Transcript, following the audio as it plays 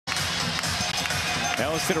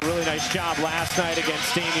Ellis did a really nice job last night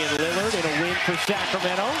against Damian Lillard in a win for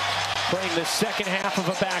Sacramento, playing the second half of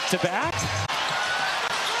a back-to-back.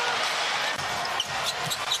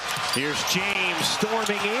 Here's James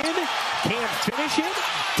storming in, can't finish it.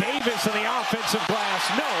 Davis on the offensive glass,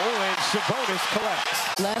 no, and Sabonis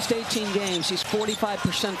collects. Last 18 games, he's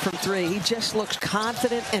 45% from three. He just looks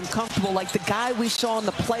confident and comfortable, like the guy we saw in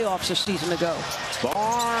the playoffs a season ago. Barnes,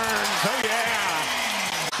 oh yeah.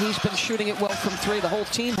 He's been shooting it well from three. The whole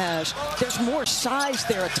team has. There's more size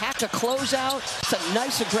there. Attack a closeout. It's a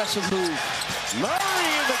nice aggressive move.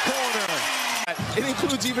 Murray in the corner. It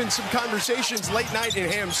includes even some conversations late night in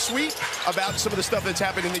Ham's suite about some of the stuff that's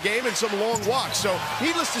happened in the game and some long walks. So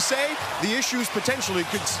needless to say, the issues potentially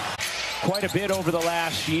could... Quite a bit over the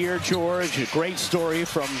last year, George. A great story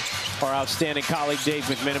from our outstanding colleague Dave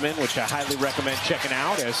McMiniman, which I highly recommend checking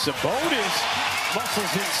out, as Sabonis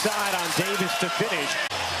muscles inside on Davis to finish.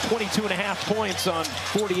 22.5 points on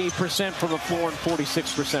 48% from the floor and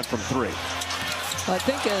 46% from three. I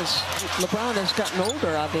think as LeBron has gotten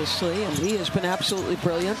older, obviously, and he has been absolutely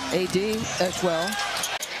brilliant. AD as well.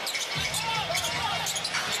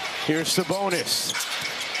 Here's Sabonis.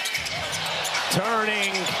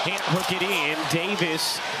 Turning, can't hook it in.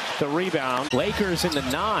 Davis, the rebound. Lakers in the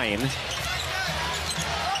 9.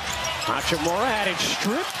 Hachimura had it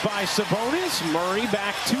stripped by Sabonis. Murray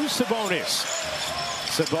back to Sabonis.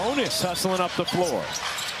 Sabonis hustling up the floor.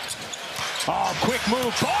 Oh, quick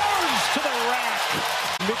move. Barnes to the rack.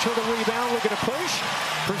 Mitchell the rebound, looking to push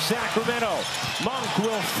for Sacramento. Monk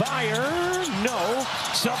will fire. No.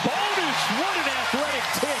 Sabonis, what an athletic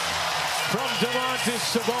tick from Domantas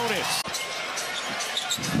Sabonis.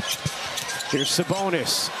 Here's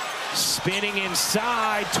Sabonis spinning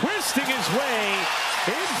inside, twisting his way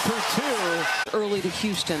in for two. Early to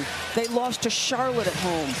Houston. They lost to Charlotte at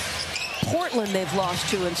home. Portland they've lost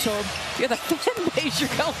to, and so you're the fan base,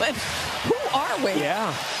 you're going, who are we?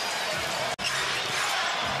 Yeah.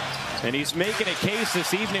 And he's making a case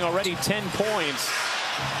this evening, already 10 points.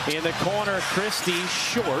 In the corner, Christie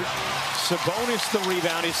short. Sabonis, the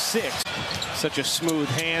rebound, is 6. Such a smooth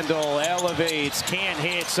handle, elevates, can't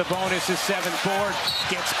hit. Sabonis is 7-4,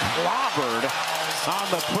 gets clobbered on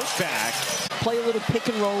the putback. Play a little pick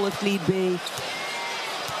and roll if need be.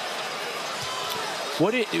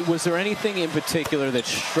 Was there anything in particular that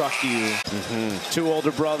struck you? Two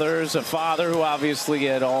older brothers, a father who obviously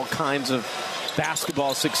had all kinds of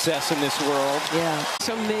basketball success in this world. Yeah, it's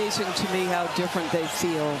amazing to me how different they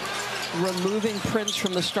feel. Removing Prince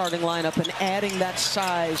from the starting lineup and adding that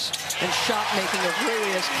size and shot making of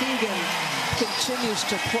Rui as Keegan continues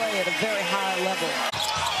to play at a very high level.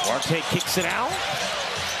 Duarte kicks it out.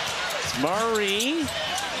 Murray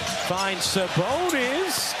finds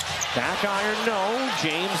Sabonis. Back iron, no.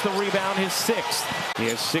 James, the rebound, his 6th. He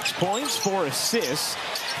has 6 points, 4 assists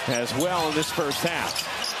as well in this first half.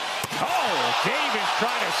 Oh, Davis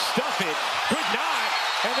trying to stuff it. Could not.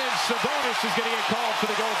 And then Sabonis is going to get called for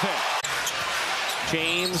the goaltend.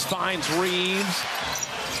 James finds Reeves.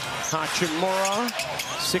 Hachimura,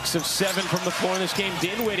 6 of 7 from the floor in this game.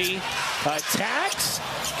 Dinwiddie attacks.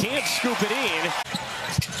 Can't scoop it in.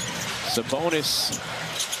 Sabonis,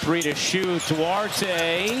 3 to shoot.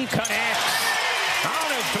 Duarte connects.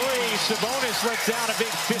 On a 3. Sabonis lets down a big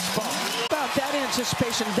fist bump. About that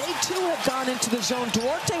anticipation, they too have gone into the zone.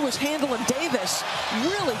 Duarte was handling Davis.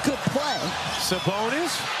 Really good play.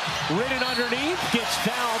 Sabonis, ridden underneath, gets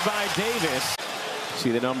fouled by Davis.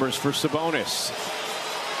 See the numbers for Sabonis.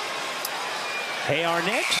 Hey, our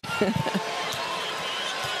next.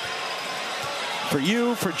 For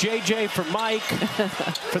you, for JJ, for Mike,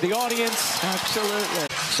 for the audience. Absolutely.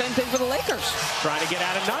 Same thing for the Lakers. Trying to get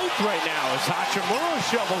out of ninth right now as Hachimura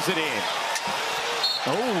shovels it in.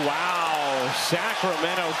 Oh, wow.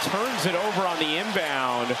 Sacramento turns it over on the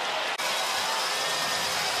inbound.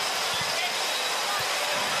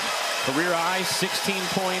 Career high, 16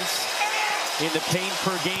 points in the paint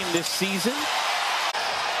per game this season.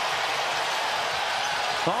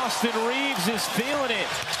 Austin Reeves is feeling it.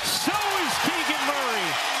 So is Keegan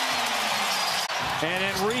Murray. And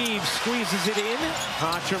then Reeves squeezes it in.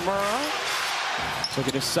 Hachimura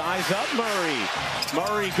looking to size up Murray.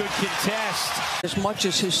 Murray, good contest. As much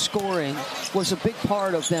as his scoring was a big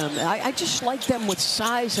part of them, I just like them with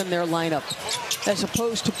size in their lineup as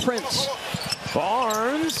opposed to Prince.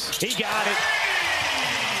 Barnes, he got it.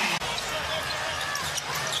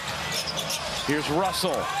 Here's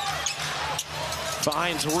Russell.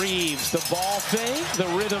 Finds Reeves, the ball fake, the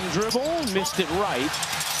rhythm dribble, missed it right.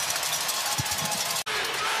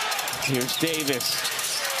 Here's Davis.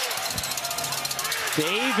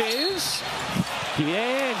 Davis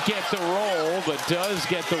Can't get the roll, but does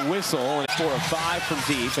get the whistle. 4 of 5 from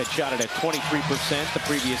deep. Had shot it at 23% the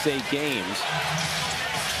previous 8 games.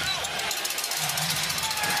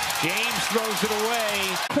 James throws it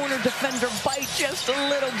away. Corner defender bite just a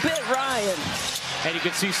little bit, Ryan. And you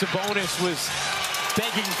can see Sabonis was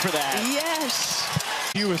begging for that. Yes.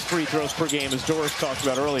 Fewest free throws per game, as Doris talked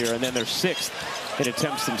about earlier, and then they're 6th in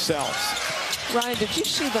attempts themselves. Ryan, did you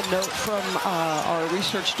see the note from our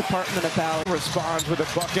research department about... Responds with a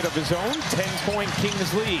bucket of his own, 10-point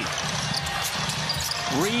Kings lead.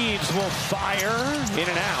 Reeves will fire in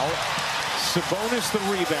and out. Sabonis the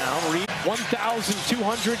rebound.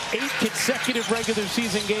 1,208 consecutive regular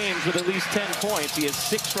season games with at least 10 points. He has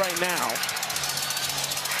 6 right now.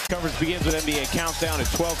 Coverage begins with NBA Countdown at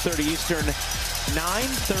 12:30 Eastern,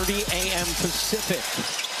 9:30 a.m. Pacific.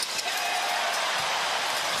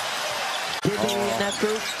 Did he in that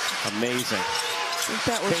group? Amazing.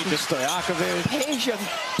 That was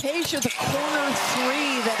Peja, the corner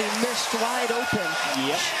 3 that he missed wide open.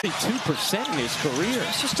 Yep, 2% in his career.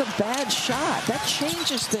 It's just a bad shot. That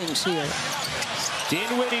changes things here.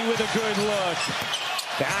 Dinwiddie with a good look.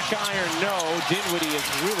 Back iron, no. Dinwiddie has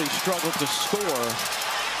really struggled to score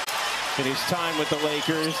in his time with the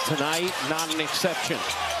Lakers. Tonight, not an exception.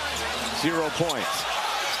 0 points.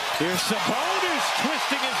 Here's Sabonis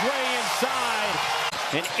twisting his way inside.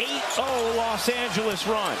 An 8-0 Los Angeles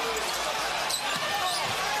run.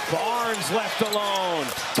 Barnes left alone.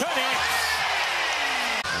 Connects.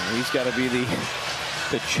 He's got to be the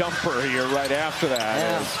jumper here right after that.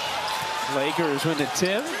 Yeah. Lakers win the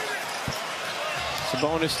tip.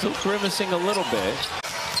 Sabonis still grimacing a little bit.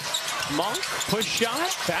 Monk, push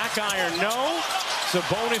shot, back iron, no.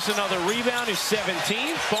 Sabonis another rebound, his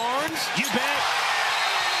 17th. Barnes, you bet.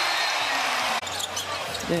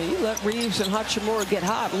 Yeah, you let Reeves and Hachimura get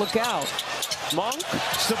hot. Look out. Monk,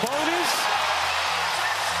 Sabonis,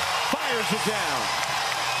 fires it down.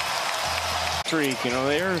 Streak, you know,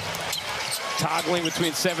 they're toggling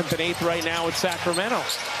between 7th and 8th right now with Sacramento.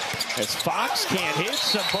 As Fox can't hit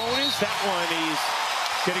Sabonis, that one he's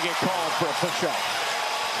going to get called for a push-up.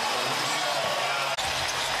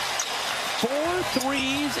 4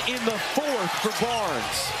 threes in the 4th for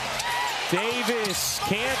Barnes. Davis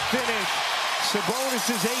can't finish. Sabonis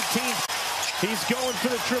is 18th. He's going for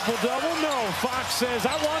the triple-double. No, Fox says,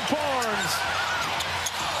 I want Barnes.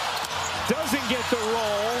 Doesn't get the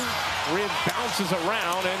roll. Rib bounces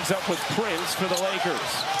around, ends up with Prince for the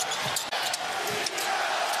Lakers.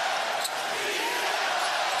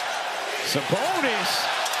 Sabonis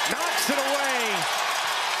knocks it away.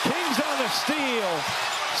 Kings on the steal.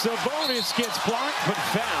 Sabonis gets blocked but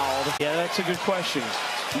fouled. Yeah, that's a good question.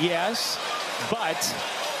 Yes, but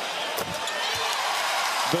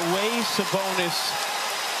the way Sabonis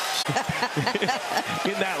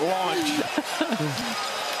in that launch.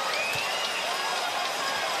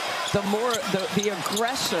 The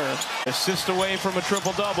aggressor. Assist away from a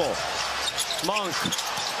triple-double. Monk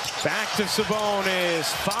back to Sabonis.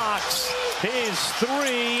 Fox, his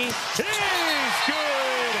 3 is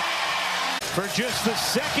good. For just the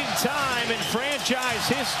 2nd time in franchise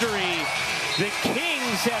history, the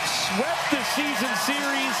Kings have swept the season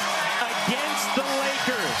series against the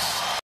Lakers.